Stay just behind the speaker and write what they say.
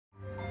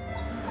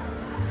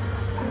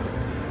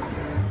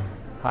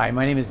Hi,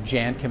 my name is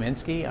Jan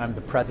Kaminski. I'm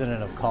the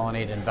president of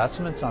Colonnade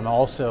Investments. I'm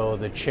also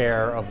the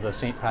chair of the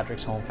St.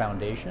 Patrick's Home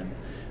Foundation.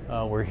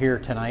 We're here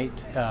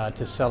tonight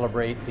to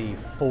celebrate the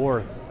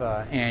fourth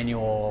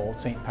annual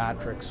St.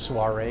 Patrick's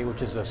Soiree,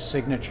 which is a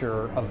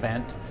signature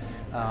event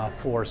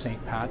for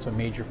St. Pat's, a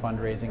major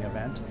fundraising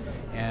event.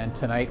 And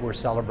tonight we're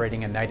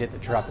celebrating a night at the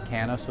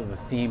Tropicana, so the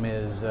theme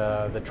is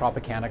the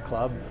Tropicana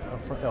Club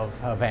of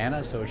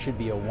Havana, so it should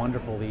be a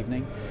wonderful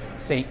evening.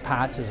 St.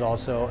 Pat's is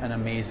also an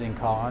amazing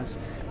cause.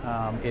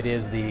 It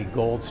is the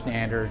gold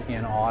standard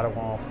in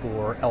Ottawa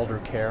for elder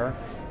care,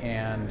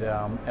 and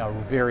a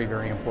very,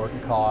 very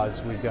important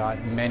cause. We've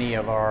got many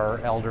of our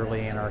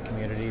elderly in our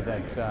community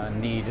that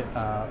need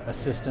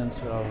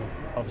assistance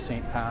of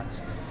St.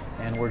 Pat's,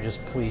 and we're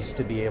just pleased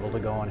to be able to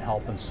go and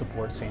help and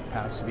support St.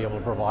 Pat's to be able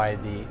to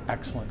provide the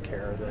excellent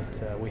care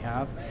that we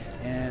have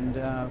and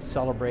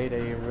celebrate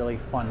a really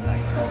fun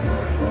night.